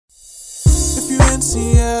in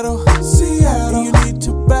Seattle, Seattle. You need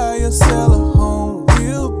to buy or sell a home.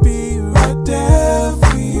 We'll be right there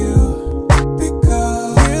for you.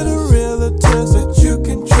 Because we're the realtors that you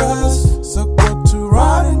can trust. So go to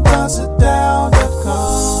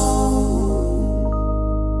rodanddawnsedown.com.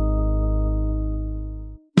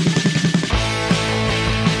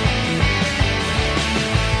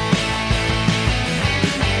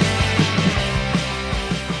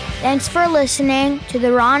 Thanks for listening to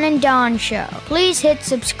The Ron and Don Show. Please hit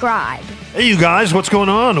subscribe. Hey, you guys, what's going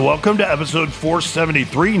on? Welcome to episode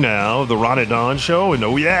 473 now of The Ron and Don Show. And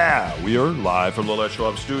oh, yeah, we are live from the Let's Show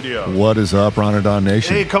Up studio. What is up, Ron and Don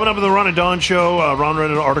Nation? Hey, coming up in the Ron and Don Show, Ron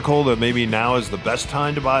read an article that maybe now is the best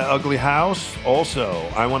time to buy an ugly house. Also,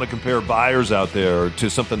 I want to compare buyers out there to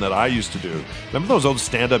something that I used to do. Remember those old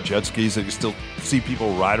stand-up jet skis that you still see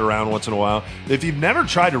people ride around once in a while? If you've never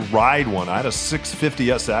tried to ride one, I had a 650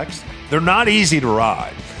 SX. They're not easy to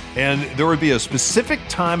ride. And there would be a specific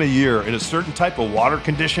time of year in a certain type of water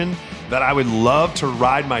condition that I would love to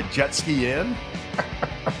ride my jet ski in.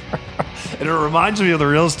 And it reminds me of the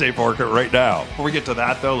real estate market right now. Before we get to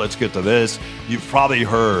that, though, let's get to this. You've probably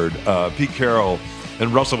heard Pete Carroll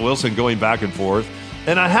and Russell Wilson going back and forth.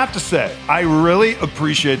 And I have to say, I really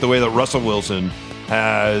appreciate the way that Russell Wilson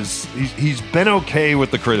he's been okay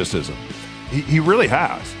with the criticism. He really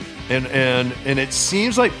has. And it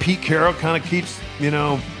seems like Pete Carroll kind of keeps,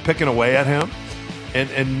 picking away at him.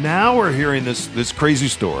 And now we're hearing this crazy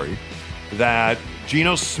story that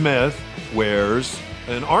Geno Smith wears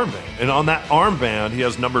an armband. And on that armband, he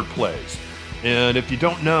has numbered plays. And if you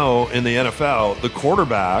don't know, in the NFL, the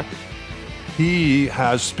quarterback, he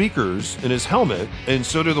has speakers in his helmet, and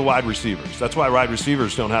so do the wide receivers. That's why wide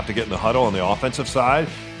receivers don't have to get in the huddle on the offensive side.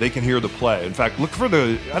 They can hear the play. In fact, look for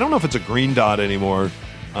I don't know if it's a green dot anymore.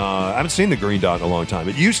 I haven't seen the green dot in a long time.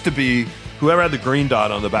 It used to be whoever had the green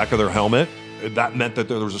dot on the back of their helmet, that meant that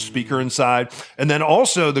there was a speaker inside. And then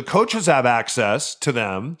also the coaches have access to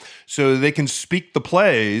them so they can speak the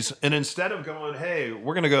plays. And instead of going, hey,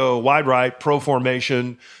 we're going to go wide right, pro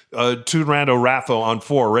formation, two-rando raffo on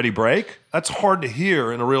 4, ready break, that's hard to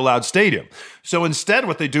hear in a real loud stadium. So instead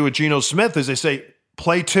what they do with Geno Smith is they say,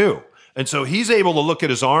 play 2. And so he's able to look at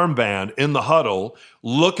his armband in the huddle,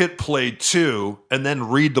 look at play 2, and then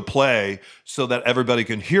read the play so that everybody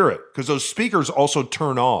can hear it. Because those speakers also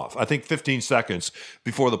turn off, I think 15 seconds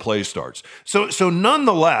before the play starts. So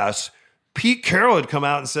nonetheless, Pete Carroll had come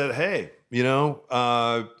out and said, hey,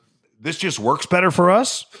 this just works better for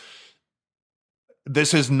us.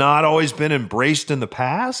 This has not always been embraced in the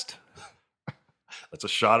past. That's a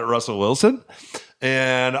shot at Russell Wilson.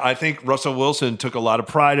 And I think Russell Wilson took a lot of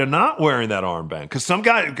pride in not wearing that armband because some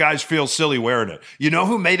guys feel silly wearing it. You know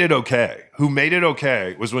who made it okay? Who made it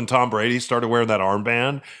okay was when Tom Brady started wearing that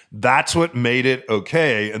armband. That's what made it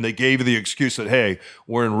okay. And they gave the excuse that, hey,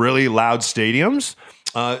 we're in really loud stadiums.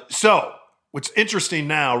 So what's interesting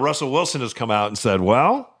now, Russell Wilson has come out and said,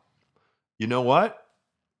 well, you know what?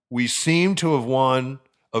 We seem to have won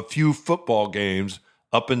a few football games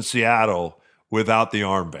up in Seattle without the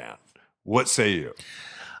armband. What say you?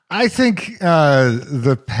 I think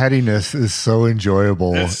the pettiness is so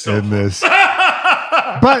enjoyable in this.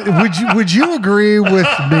 But would you agree with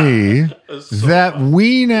me that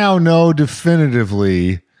we now know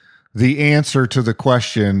definitively the answer to the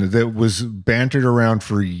question that was bantered around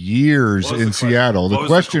for years in Seattle? The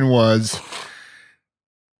question was,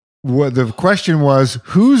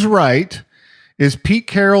 who's right? Is Pete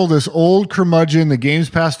Carroll this old curmudgeon? The game's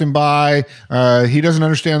passed him by. He doesn't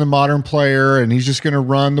understand the modern player, and he's just going to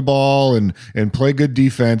run the ball and play good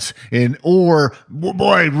defense. Let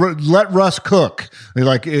Russ cook.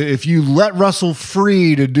 Like if you let Russell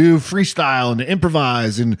free to do freestyle and to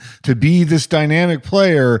improvise and to be this dynamic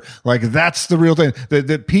player, like that's the real thing.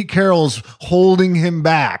 That Pete Carroll's holding him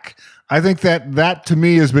back. I think that to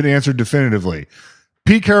me has been answered definitively.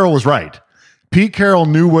 Pete Carroll was right. Pete Carroll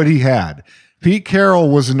knew what he had. Pete Carroll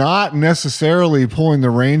was not necessarily pulling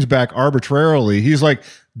the reins back arbitrarily. He's like,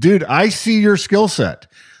 dude, I see your skill set.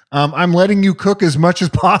 I'm letting you cook as much as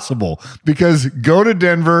possible because go to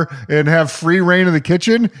Denver and have free reign of the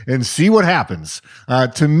kitchen and see what happens.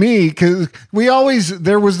 To me, because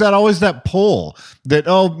there was always that pull that,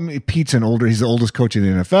 Pete's he's the oldest coach in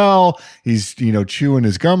the NFL. He's, chewing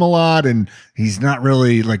his gum a lot and he's not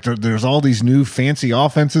really like, there's all these new fancy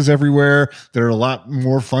offenses everywhere that are a lot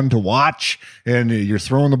more fun to watch. And you're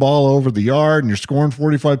throwing the ball over the yard and you're scoring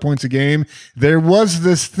 45 points a game. There was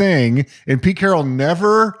this thing, and Pete Carroll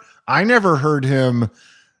I never heard him,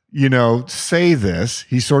 say this.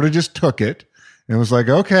 He sort of just took it and was like,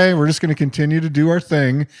 okay, we're just going to continue to do our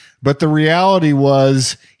thing. But the reality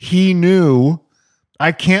was he knew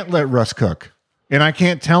I can't let Russ cook. And I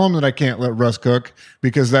can't tell him that I can't let Russ cook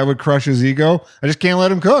because that would crush his ego. I just can't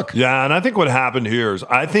let him cook. Yeah, and I think what happened here is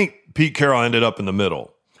I think Pete Carroll ended up in the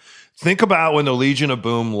middle. Think about when the Legion of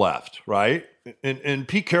Boom left, right? And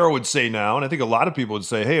Pete Carroll would say now, and I think a lot of people would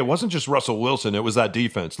say, hey, it wasn't just Russell Wilson, it was that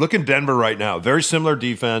defense. Look in Denver right now, very similar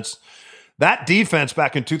defense. That defense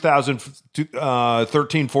back in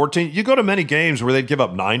 2013, 14, you go to many games where they'd give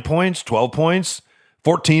up 9 points, 12 points,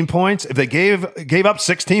 14 points. If they gave up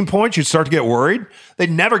 16 points, you'd start to get worried. They'd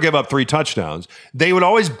never give up 3 touchdowns. They would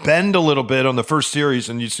always bend a little bit on the first series,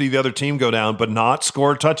 and you'd see the other team go down, but not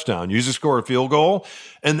score a touchdown. Usually score a field goal.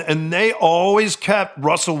 And they always kept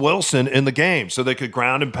Russell Wilson in the game so they could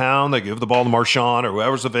ground and pound. They give the ball to Marshawn or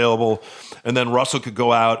whoever's available, and then Russell could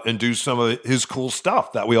go out and do some of his cool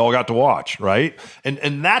stuff that we all got to watch, right?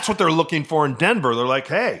 And that's what they're looking for in Denver. They're like,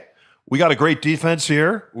 hey, we got a great defense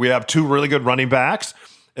here. We have 2 really good running backs.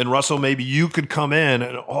 And Russell, maybe you could come in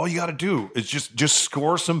and all you got to do is just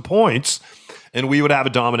score some points and we would have a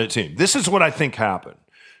dominant team. This is what I think happened.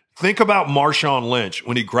 Think about Marshawn Lynch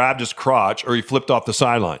when he grabbed his crotch or he flipped off the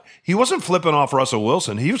sideline. He wasn't flipping off Russell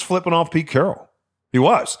Wilson. He was flipping off Pete Carroll. He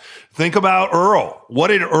was. Think about Earl. What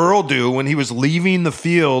did Earl do when he was leaving the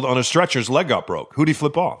field on a stretcher? His leg got broke. Who'd he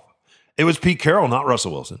flip off? It was Pete Carroll, not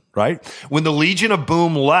Russell Wilson, right? When the Legion of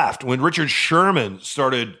Boom left, when Richard Sherman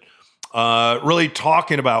started really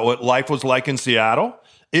talking about what life was like in Seattle,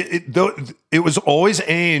 it was always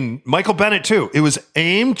aimed, Michael Bennett too, it was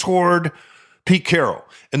aimed toward Pete Carroll.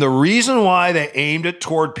 And the reason why they aimed it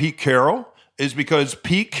toward Pete Carroll is because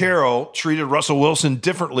Pete Carroll treated Russell Wilson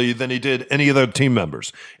differently than he did any other team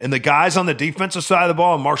members. And the guys on the defensive side of the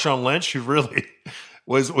ball, and Marshawn Lynch, who really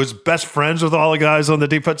was best friends with all the guys on the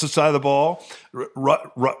defensive side of the ball.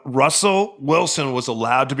 Russell Wilson was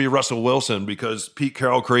allowed to be Russell Wilson because Pete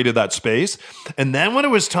Carroll created that space. And then when it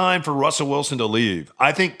was time for Russell Wilson to leave,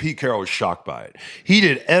 I think Pete Carroll was shocked by it. He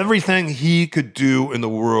did everything he could do in the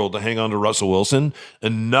world to hang on to Russell Wilson,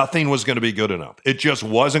 and nothing was going to be good enough. It just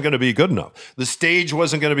wasn't going to be good enough. The stage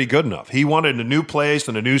wasn't going to be good enough. He wanted a new place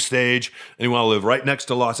and a new stage, and he wanted to live right next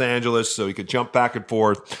to Los Angeles so he could jump back and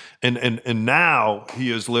forth. And now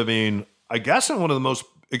he is living, I guess, in one of the most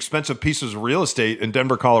expensive pieces of real estate in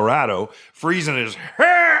Denver, Colorado, freezing his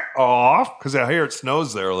hair off because I hear it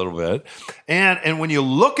snows there a little bit. And when you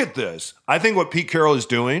look at this, I think what Pete Carroll is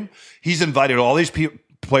doing, he's invited all these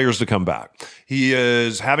players to come back. He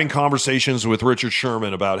is having conversations with Richard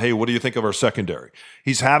Sherman about, hey, what do you think of our secondary?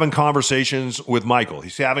 He's having conversations with Michael.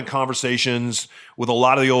 He's having conversations with a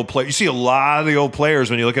lot of the old players. You see a lot of the old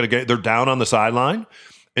players when you look at a game, they're down on the sideline.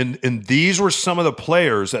 And these were some of the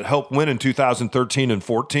players that helped win in 2013 and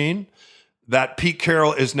 14 that Pete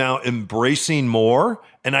Carroll is now embracing more.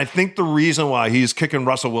 And I think the reason why he's kicking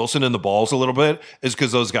Russell Wilson in the balls a little bit is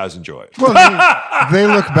because those guys enjoy it. Well, they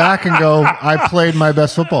look back and go, I played my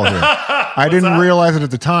best football here. I didn't realize it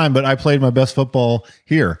at the time, but I played my best football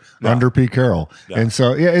here under Pete Carroll. Yeah. And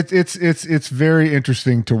so, yeah, it's very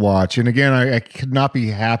interesting to watch. And again, I could not be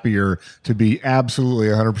happier to be absolutely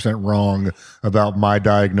 100% wrong about my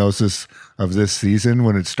diagnosis of this season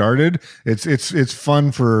when it started. It's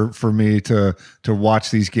fun for me to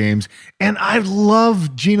watch these games. And I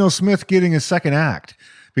love Geno Smith getting a second act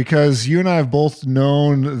because you and I have both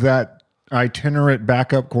known that itinerant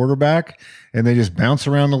backup quarterback, and they just bounce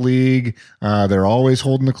around the league. They're always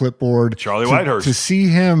holding the clipboard. Charlie Whitehurst. To see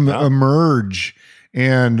him emerge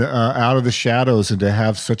and out of the shadows and to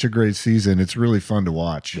have such a great season, it's really fun to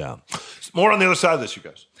watch. Yeah. More on the other side of this, you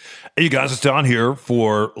guys. Hey, you guys, it's Don here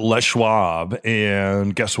for Les Schwab,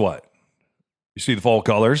 and guess what? You see the fall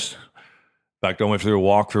colors? In fact, I went through a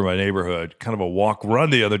walk through my neighborhood, kind of a walk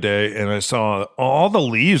run the other day, and I saw all the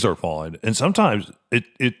leaves are falling. And sometimes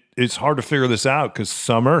it's hard to figure this out because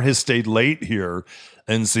summer has stayed late here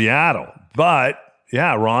in Seattle. But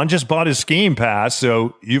yeah, Ron just bought his skiing pass,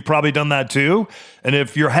 so you've probably done that too. And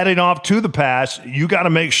if you're heading off to the pass, you got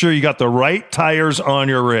to make sure you got the right tires on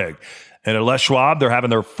your rig. And at Les Schwab, they're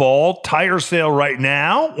having their fall tire sale right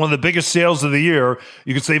now. One of the biggest sales of the year.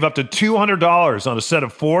 You can save up to $200 on a set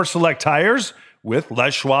of 4 select tires with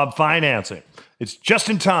Les Schwab financing. It's just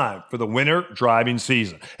in time for the winter driving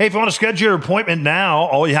season. Hey, if you want to schedule your appointment now,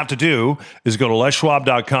 all you have to do is go to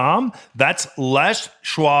leschwab.com. That's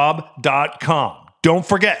leschwab.com. Don't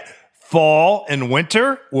forget, fall and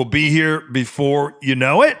winter will be here before you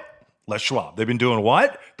know it. Les Schwab. They've been doing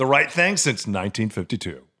what? The right thing since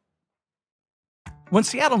 1952. When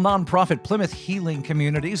Seattle nonprofit Plymouth Healing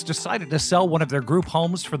Communities decided to sell one of their group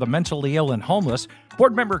homes for the mentally ill and homeless,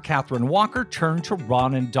 board member Catherine Walker turned to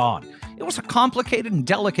Ron and Dawn. It was a complicated and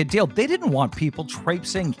delicate deal. They didn't want people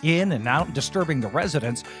traipsing in and out and disturbing the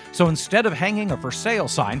residents, so instead of hanging a for sale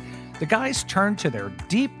sign, the guys turned to their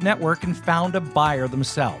deep network and found a buyer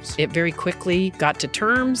themselves. It very quickly got to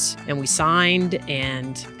terms, and we signed,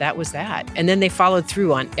 and that was that. And then they followed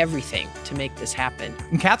through on everything to make this happen.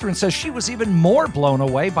 And Catherine says she was even more blown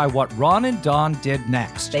away by what Ron and Dawn did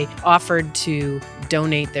next. They offered to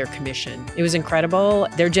donate their commission. It was incredible.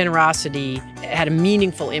 Their generosity had a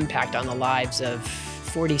meaningful impact on the lives of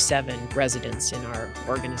 47 residents in our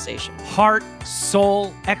organization. Heart,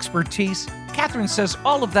 soul, expertise. Catherine says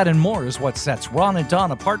all of that and more is what sets Ron and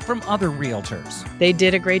Dawn apart from other realtors. They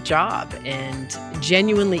did a great job and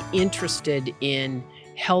genuinely interested in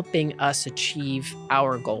helping us achieve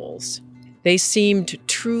our goals. They seemed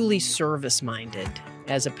truly service-minded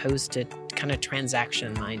as opposed to kind of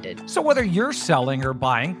transaction-minded. So whether you're selling or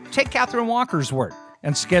buying, take Catherine Walker's word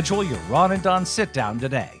and schedule your Ron and Dawn sit-down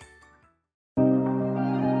today.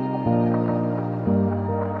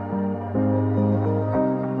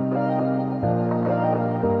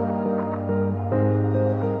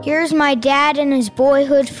 Here's my dad and his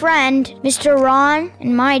boyhood friend, Mr. Ron,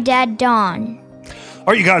 and my dad, Don. All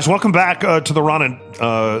right, you guys, welcome back to the Ron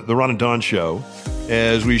and Dawn show.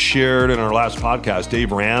 As we shared in our last podcast,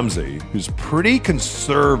 Dave Ramsey, who's pretty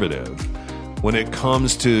conservative when it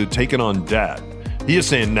comes to taking on debt. He is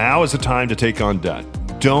saying now is the time to take on debt.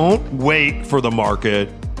 Don't wait for the market.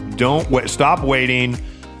 Don't wait. Stop waiting.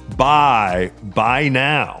 Buy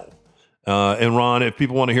now. And Ron, if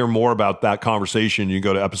people want to hear more about that conversation, you can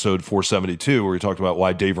go to episode 472 where we talked about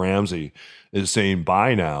why Dave Ramsey is saying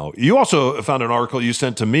buy now. You also found an article you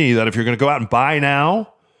sent to me that if you're going to go out and buy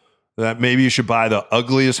now, that maybe you should buy the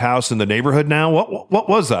ugliest house in the neighborhood now. What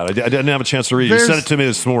was that? I didn't have a chance to read. You sent it to me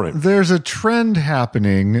this morning. There's a trend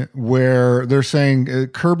happening where they're saying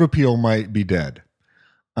curb appeal might be dead.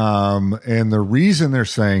 And the reason they're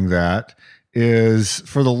saying that is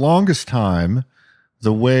for the longest time,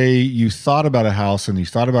 the way you thought about a house and you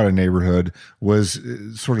thought about a neighborhood was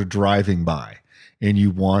sort of driving by, and you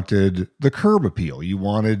wanted the curb appeal. You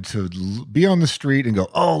wanted to be on the street and go,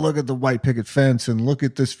 oh, look at the white picket fence and look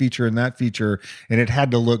at this feature and that feature. And it had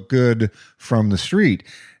to look good from the street.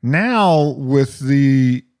 Now with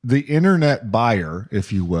the internet buyer,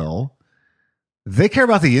 if you will, they care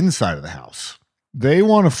about the inside of the house. They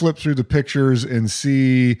want to flip through the pictures and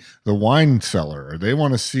see the wine cellar. Or they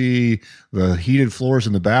want to see the heated floors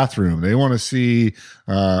in the bathroom. They want to see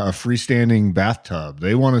a freestanding bathtub.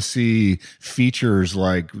 They want to see features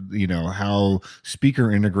like, how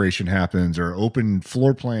speaker integration happens, or open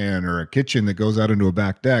floor plan, or a kitchen that goes out into a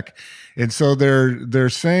back deck. And so they're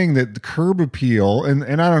saying that the curb appeal, and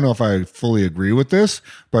I don't know if I fully agree with this,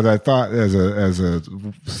 but I thought as a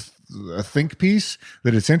think piece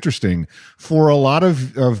that it's interesting for a lot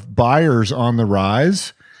of buyers on the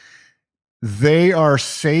rise. They are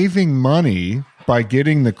saving money by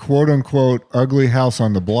getting the quote unquote ugly house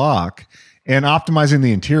on the block and optimizing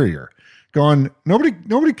the interior. Going,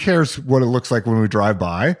 nobody cares what it looks like when we drive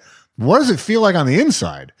by. What does it feel like on the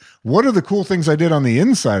inside? What are the cool things I did on the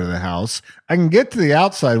inside of the house? I can get to the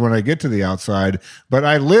outside when I get to the outside, but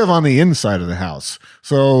I live on the inside of the house.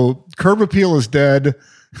 So curb appeal is dead.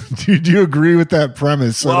 Do you agree with that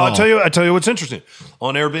premise? Well, I tell you what's interesting.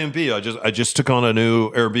 On Airbnb, I just took on a new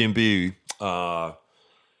Airbnb,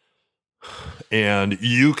 and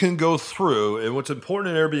you can go through. And what's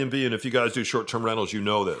important in Airbnb, and if you guys do short-term rentals, you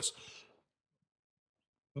know this.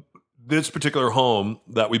 This particular home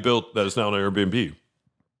that we built, that is now on Airbnb,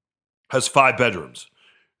 has 5 bedrooms.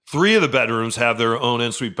 3 of the bedrooms have their own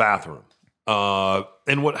en-suite bathroom.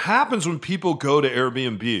 And what happens when people go to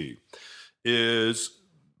Airbnb is,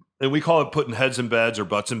 and we call it putting heads in beds or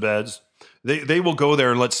butts in beds. They will go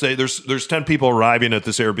there, and let's say there's 10 people arriving at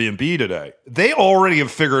this Airbnb today. They already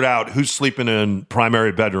have figured out who's sleeping in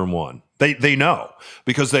primary bedroom 1. They know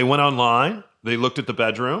because they went online, they looked at the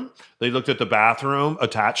bedroom, they looked at the bathroom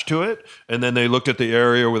attached to it, and then they looked at the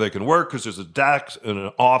area where they can work because there's a deck and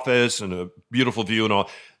an office and a beautiful view and all.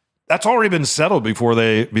 That's already been settled before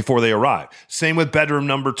they arrive. Same with bedroom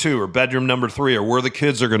number 2 or bedroom number 3 or where the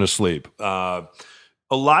kids are going to sleep.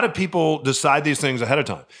 A lot of people decide these things ahead of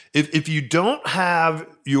time. If you don't have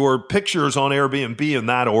your pictures on Airbnb in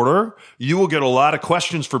that order, you will get a lot of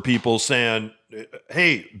questions for people saying,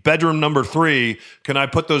 hey, bedroom number 3, can I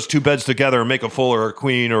put those 2 beds together and make a full or a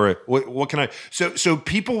queen, or what can I? So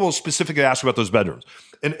people will specifically ask about those bedrooms.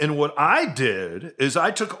 And what I did is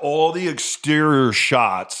I took all the exterior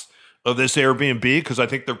shots of this Airbnb because I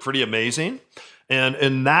think they're pretty amazing.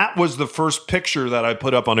 And that was the first picture that I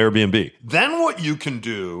put up on Airbnb. Then what you can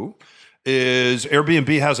do is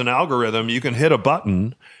Airbnb has an algorithm. You can hit a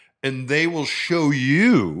button and they will show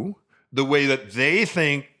you the way that they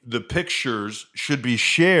think the pictures should be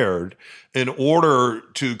shared in order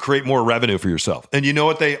to create more revenue for yourself. And you know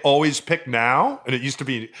what they always pick now? And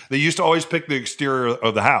they used to always pick the exterior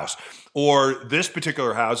of the house. Or this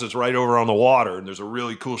particular house is right over on the water and there's a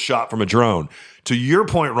really cool shot from a drone. To your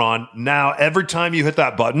point, Ron, now every time you hit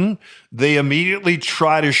that button, they immediately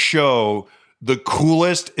try to show the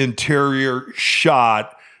coolest interior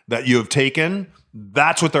shot that you have taken.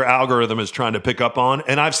 That's what their algorithm is trying to pick up on.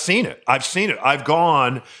 And I've seen it. I've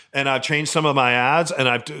gone and I've changed some of my ads,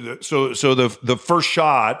 and so the first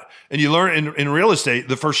shot, and you learn in real estate,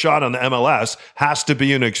 the first shot on the MLS has to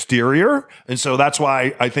be an exterior. And so that's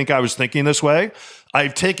why I think I was thinking this way.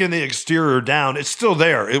 I've taken the exterior down. It's still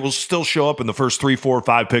there. It will still show up in the first 3, 4,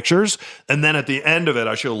 5 pictures. And then at the end of it,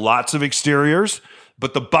 I show lots of exteriors.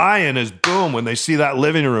 But the buy-in is boom, when they see that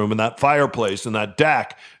living room and that fireplace and that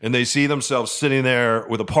deck, and they see themselves sitting there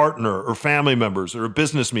with a partner or family members or a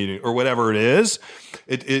business meeting or whatever it is,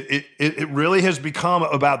 it really has become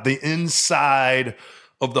about the inside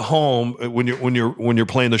of the home when you're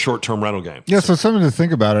playing the short-term rental game. Yeah, so something to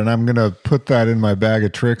think about, and I'm going to put that in my bag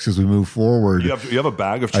of tricks as we move forward. You have a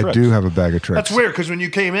bag of tricks? I do have a bag of tricks. That's weird, because when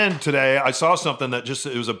you came in today, I saw something that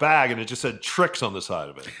it was a bag, and it just said tricks on the side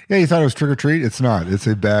of it. Yeah, you thought it was trick or treat? It's not. It's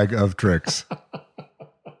a bag of tricks.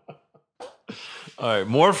 All right,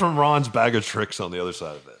 more from Ron's bag of tricks on the other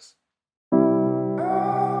side of this.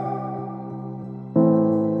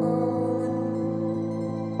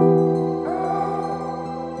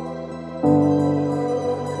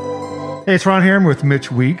 Hey, it's Ron here. I'm with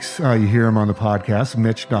Mitch Weeks. You hear him on the podcast,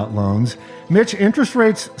 Mitch.loans. Mitch, interest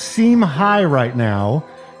rates seem high right now.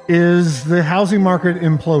 Is the housing market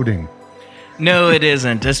imploding? No, it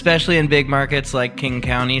isn't, especially in big markets like King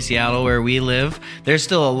County, Seattle, where we live. There's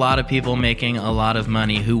still a lot of people making a lot of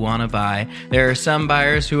money who want to buy. There are some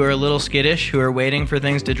buyers who are a little skittish, who are waiting for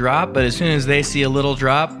things to drop, but as soon as they see a little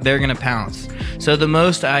drop, they're going to pounce. So the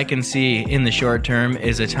most I can see in the short term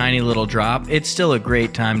is a tiny little drop. It's still a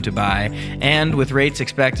great time to buy. And with rates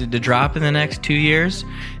expected to drop in the next 2 years,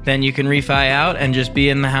 then you can refi out and just be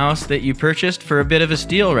in the house that you purchased for a bit of a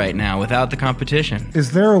steal right now without the competition.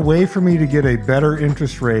 Is there a way for me to get a better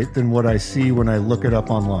interest rate than what I see when I look it up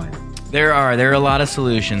online? There are a lot of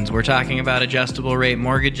solutions. We're talking about adjustable rate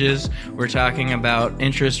mortgages. We're talking about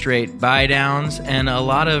interest rate buy downs and a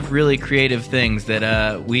lot of really creative things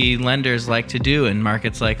that we lenders like to do in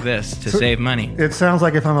markets like this to save money. It sounds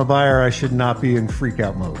like if I'm a buyer, I should not be in freak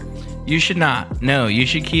out mode. You should not. No, you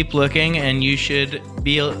should keep looking, and you should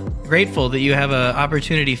be grateful that you have an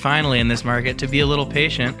opportunity finally in this market to be a little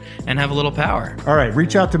patient and have a little power. All right,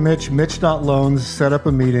 reach out to Mitch, Mitch.loans, set up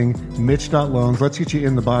a meeting, Mitch.loans. Let's get you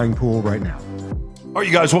in the buying pool right now. All right,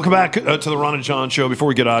 you guys, welcome back to the Ron and John Show. Before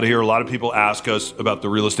we get out of here, a lot of people ask us about the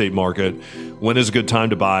real estate market. When is a good time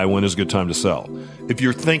to buy? When is a good time to sell? If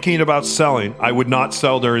you're thinking about selling, I would not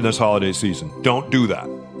sell during this holiday season. Don't do that.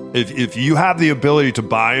 If you have the ability to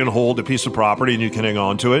buy and hold a piece of property and you can hang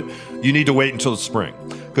on to it, you need to wait until the spring.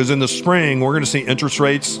 Because in the spring, we're going to see interest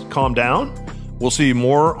rates calm down. We'll see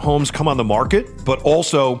more homes come on the market, but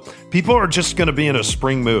also people are just going to be in a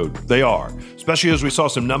spring mood. They are. Especially as we saw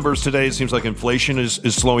some numbers today, it seems like inflation is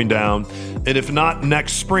slowing down. And if not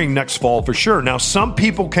next spring, next fall for sure. Now, some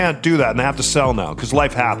people can't do that and they have to sell now because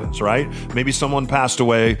life happens, right? Maybe someone passed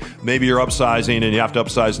away. Maybe you're upsizing and you have to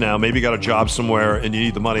upsize now. Maybe you got a job somewhere and you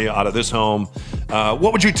need the money out of this home.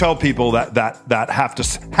 What would you tell people that have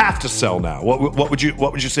to sell now? What would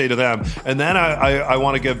you say to them? And then I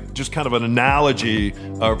want to give just kind of an analogy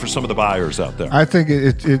for some of the buyers out there. I think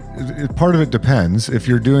it part of it depends. If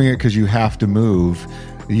you're doing it because you have to move,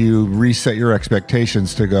 you reset your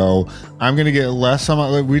expectations to go, I'm going to get less.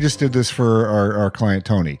 We just did this for our client,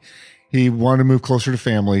 Tony. He wanted to move closer to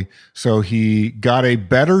family, so he got a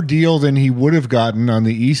better deal than he would have gotten on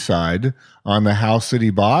the east side on the house that he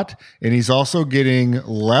bought. And he's also getting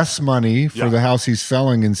less money for the house he's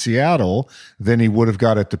selling in Seattle than he would have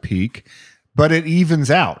got at the peak. But it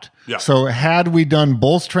evens out. Yeah. So had we done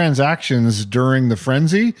both transactions during the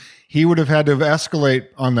frenzy, he would have had to escalate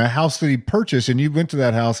on the house that he purchased, and you went to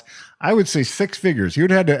that house, I would say 6 figures. He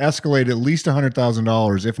would have had to escalate at least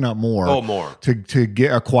 $100,000, if not more. Oh, more. To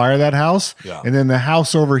acquire that house. Yeah. And then the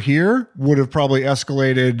house over here would have probably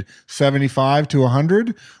escalated 75 to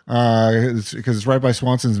 100 because it's right by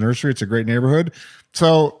Swanson's Nursery. It's a great neighborhood.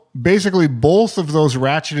 So basically both of those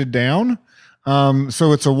ratcheted down.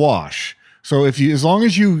 So it's a wash. So as long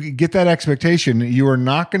as you get that expectation, you are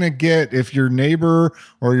not going to get, if your neighbor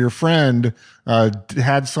or your friend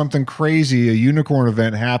had something crazy, a unicorn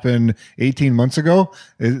event happen 18 months ago.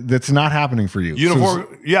 That's not happening for you.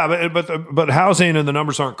 But housing and the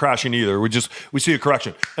numbers aren't crashing either. We see a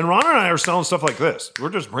correction. And Ron and I are selling stuff like this. We're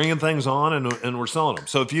just bringing things on and we're selling them.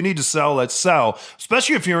 So if you need to sell, let's sell.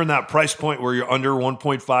 Especially if you're in that price point where you're under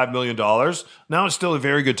 $1.5 million. Now it's still a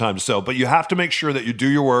very good time to sell. But you have to make sure that you do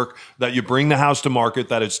your work, that you bring the house to market,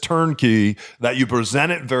 that it's turnkey, that you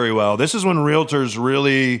present it very well. This is when realtors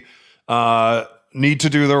really need to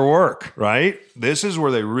do their work, right? This is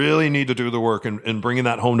where they really need to do the work and bringing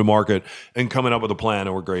that home to market and coming up with a plan,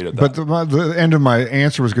 and we're great at that. But the end of my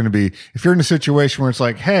answer was going to be, if you're in a situation where it's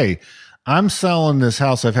like, hey, I'm selling this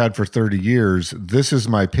house I've had for 30 years. This is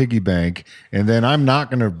my piggy bank. And then I'm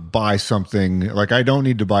not going to buy something, like I don't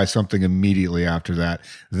need to buy something immediately after that.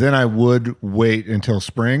 Then I would wait until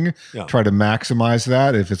spring, try to maximize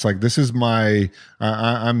that. If it's like, this is my,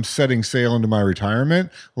 I'm setting sail into my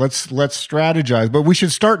retirement. Let's strategize, but we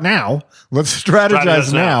should start now. Let's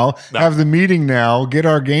strategize now, have the meeting now, get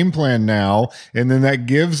our game plan now. And then that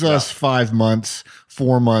gives us 5 months,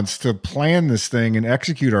 4 months to plan this thing and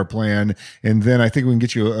execute our plan. And then I think we can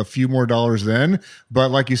get you a few more dollars then.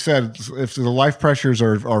 But like you said, if the life pressures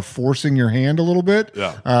are forcing your hand a little bit,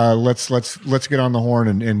 let's get on the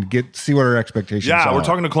horn and see what our expectations are. Yeah, we're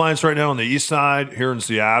talking to clients right now on the east side, here in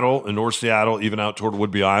Seattle, in North Seattle, even out toward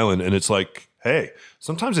Whidbey Island. And it's like, hey,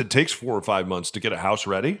 sometimes it takes 4 or 5 months to get a house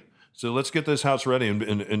ready. So let's get this house ready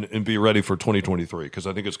and be ready for 2023, because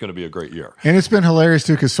I think it's going to be a great year. And it's been hilarious,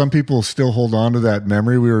 too, because some people still hold on to that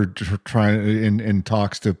memory. We were trying in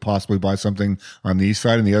talks to possibly buy something on the east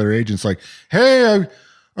side, and the other agent's like, hey,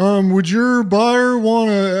 would your buyer want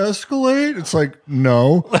to escalate? It's like,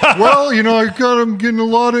 no. Well, I'm getting a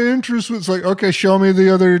lot of interest. It's like, okay, show me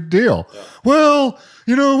the other deal. Yeah. Well,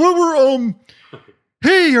 what we're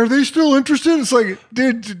hey, are they still interested? It's like,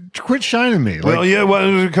 dude, quit shining me.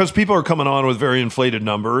 Because people are coming on with very inflated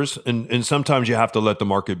numbers, and sometimes you have to let the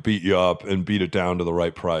market beat you up and beat it down to the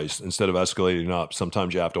right price instead of escalating up.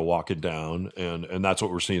 Sometimes you have to walk it down, and that's what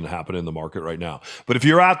we're seeing happen in the market right now. But if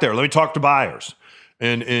you're out there, let me talk to buyers,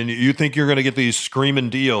 and you think you're going to get these screaming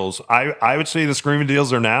deals, I would say the screaming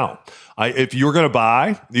deals are now. If you're going to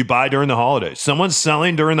buy, you buy during the holidays. Someone's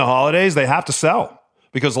selling during the holidays, they have to sell.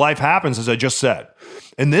 Because life happens, as I just said.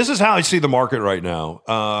 And this is how I see the market right now.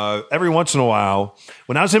 Every once in a while,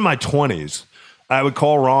 when I was in my 20s, I would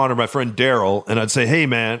call Ron or my friend Daryl, and I'd say, hey,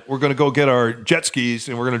 man, we're going to go get our jet skis,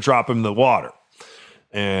 and we're going to drop them in the water.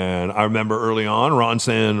 And I remember early on, Ron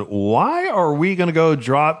saying, why are we going to go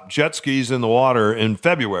drop jet skis in the water in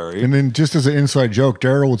February? And then just as an inside joke,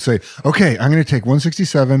 Daryl would say, okay, I'm going to take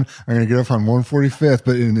 167. I'm going to get off on 145th.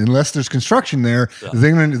 But unless there's construction there,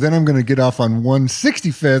 then I'm going to get off on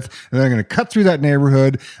 165th. And then I'm going to cut through that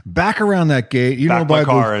neighborhood, back around that gate. Back my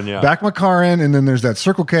car in. And then there's that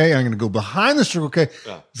Circle K. I'm going to go behind the Circle K.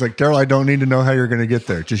 Yeah. It's like, Daryl, I don't need to know how you're going to get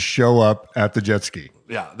there. Just show up at the jet ski.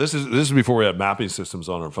 Yeah, this is before we had mapping systems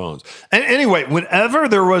on our phones. And anyway, whenever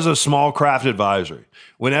there was a small craft advisory,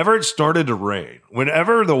 whenever it started to rain,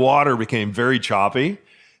 whenever the water became very choppy,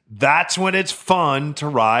 that's when it's fun to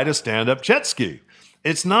ride a stand-up jet ski.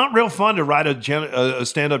 It's not real fun to ride a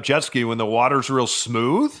stand-up jet ski when the water's real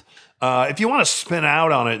smooth. If you want to spin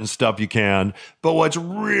out on it and stuff, you can. But what's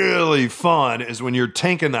really fun is when you're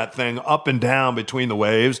tanking that thing up and down between the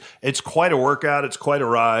waves. It's quite a workout. It's quite a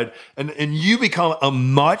ride. And you become a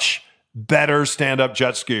much better stand-up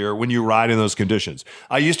jet skier when you ride in those conditions.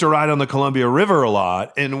 I used to ride on the Columbia River a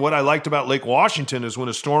lot. And what I liked about Lake Washington is when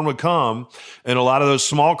a storm would come and a lot of those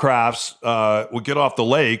small crafts would get off the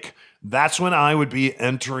lake, that's when I would be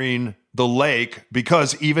entering the lake,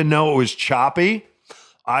 because even though it was choppy,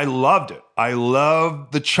 I loved it. I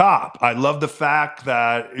loved the chop. I love the fact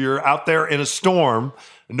that you're out there in a storm,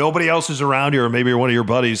 nobody else is around you, or maybe you're one of your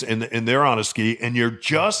buddies and they're on a ski, and you're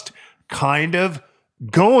just kind of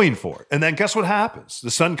going for it. And then guess what happens?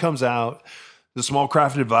 The sun comes out, the small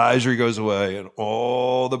craft advisory goes away, and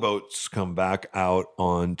all the boats come back out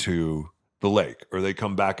onto the lake, or they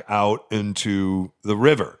come back out into the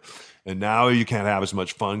river. And now you can't have as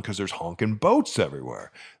much fun because there's honking boats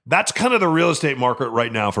everywhere. That's kind of the real estate market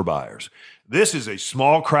right now for buyers. This is a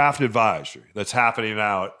small craft advisory that's happening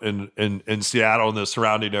out in Seattle and the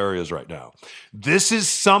surrounding areas right now. This is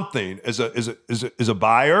something as a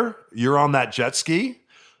buyer, you're on that jet ski.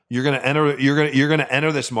 You're going to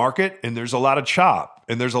enter this market, and there's a lot of chop,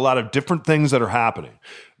 and there's a lot of different things that are happening.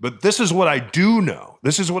 But this is what I do know.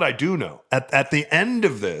 At the end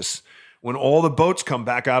of this, when all the boats come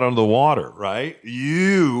back out onto the water, right?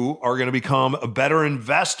 You are going to become a better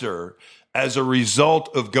investor as a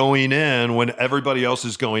result of going in when everybody else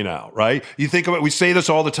is going out, right? You think about, we say this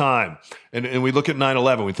all the time, and we look at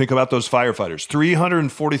 9/11, we think about those firefighters,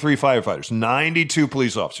 343 firefighters, 92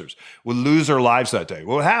 police officers would lose their lives that day.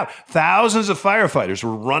 Well, thousands of firefighters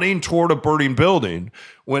were running toward a burning building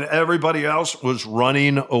when everybody else was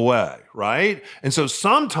running away, right? And so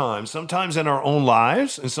sometimes in our own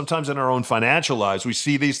lives and sometimes in our own financial lives, we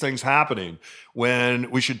see these things happening when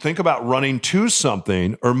we should think about running to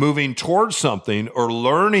something or moving towards something or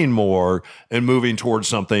learning more and moving towards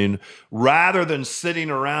something rather than sitting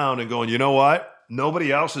around and going, you know what?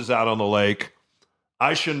 Nobody else is out on the lake.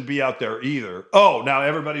 I shouldn't be out there either. Oh, now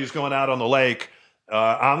everybody's going out on the lake.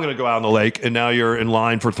 I'm going to go out on the lake, and now you're in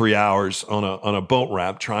line for 3 hours on a boat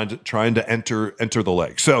ramp trying to enter the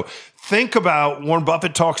lake. So think about, Warren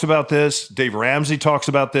Buffett talks about this, Dave Ramsey talks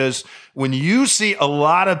about this. When you see a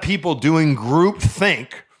lot of people doing group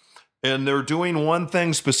think, and they're doing one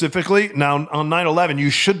thing specifically, now on 9/11, you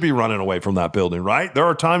should be running away from that building, right? There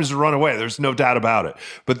are times to run away. There's no doubt about it.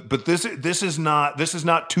 But this is not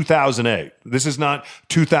 2008. This is not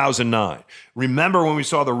 2009. Remember when we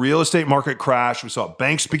saw the real estate market crash, we saw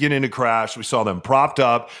banks beginning to crash, we saw them propped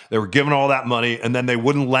up, they were given all that money, and then they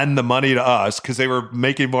wouldn't lend the money to us because they were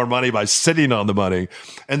making more money by sitting on the money.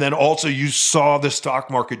 And then also you saw the stock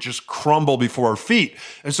market just crumble before our feet.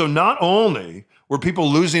 And so not only were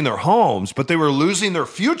people losing their homes, but they were losing their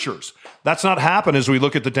futures. That's not happened as we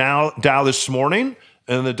look at the Dow this morning,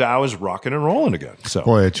 and the Dow is rocking and rolling again. So,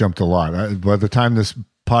 boy, it jumped a lot. By the time this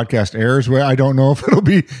podcast airs, well, I don't know if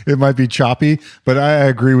it might be choppy, but I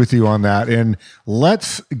agree with you on that. And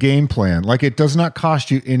let's game plan. Like, it does not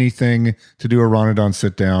cost you anything to do a Ron and Don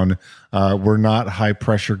sit down. We're not high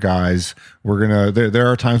pressure guys.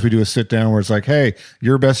 There are times we do a sit down where it's like, hey,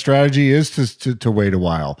 your best strategy is to wait a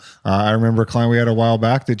while. I remember a client we had a while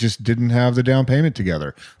back that just didn't have the down payment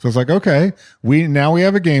together. So it's like, okay, we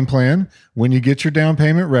have a game plan. When you get your down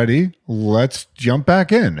payment ready, let's jump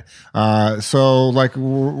back in. So like,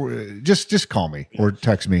 just call me or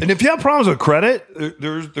text me. And if you have problems with credit,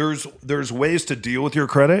 there's ways to deal with your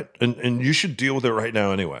credit, and you should deal with it right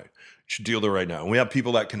now anyway. Should deal with it right now. And we have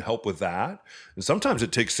people that can help with that. And sometimes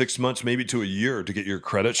it takes 6 months, maybe to a year to get your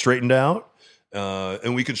credit straightened out.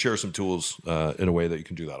 And we can share some tools in a way that you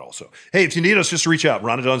can do that also. Hey, if you need us, just reach out,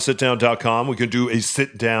 ronandonsitdown.com. We can do a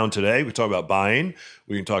sit down today. We talk about buying.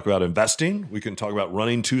 We can talk about investing. We can talk about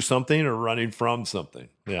running to something or running from something.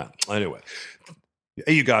 Yeah. Anyway.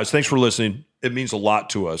 Hey, you guys, thanks for listening. It means a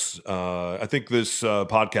lot to us. I think this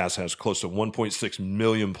podcast has close to 1.6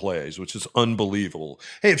 million plays, which is unbelievable.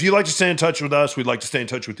 Hey, if you'd like to stay in touch with us, we'd like to stay in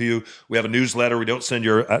touch with you. We have a newsletter. We don't send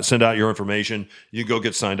out your information. You can go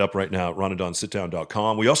get signed up right now at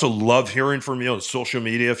ronandonsitdown.com. We also love hearing from you on social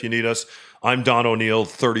media if you need us. I'm Don O'Neill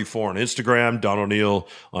 34 on Instagram, Don O'Neill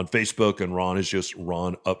on Facebook, and Ron is just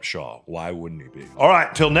Ron Upshaw. Why wouldn't he be? All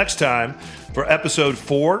right, till next time for episode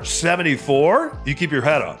 474, you keep your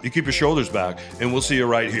head up, you keep your shoulders back, and we'll see you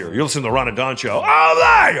right here. You're listening to the Ron and Don Show all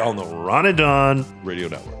day on the Ron and Don Radio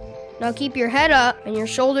Network. Now keep your head up and your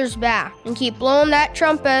shoulders back, and keep blowing that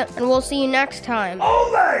trumpet, and we'll see you next time.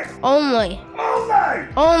 Only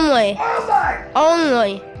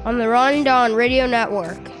on the Ron and Don Radio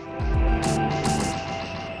Network.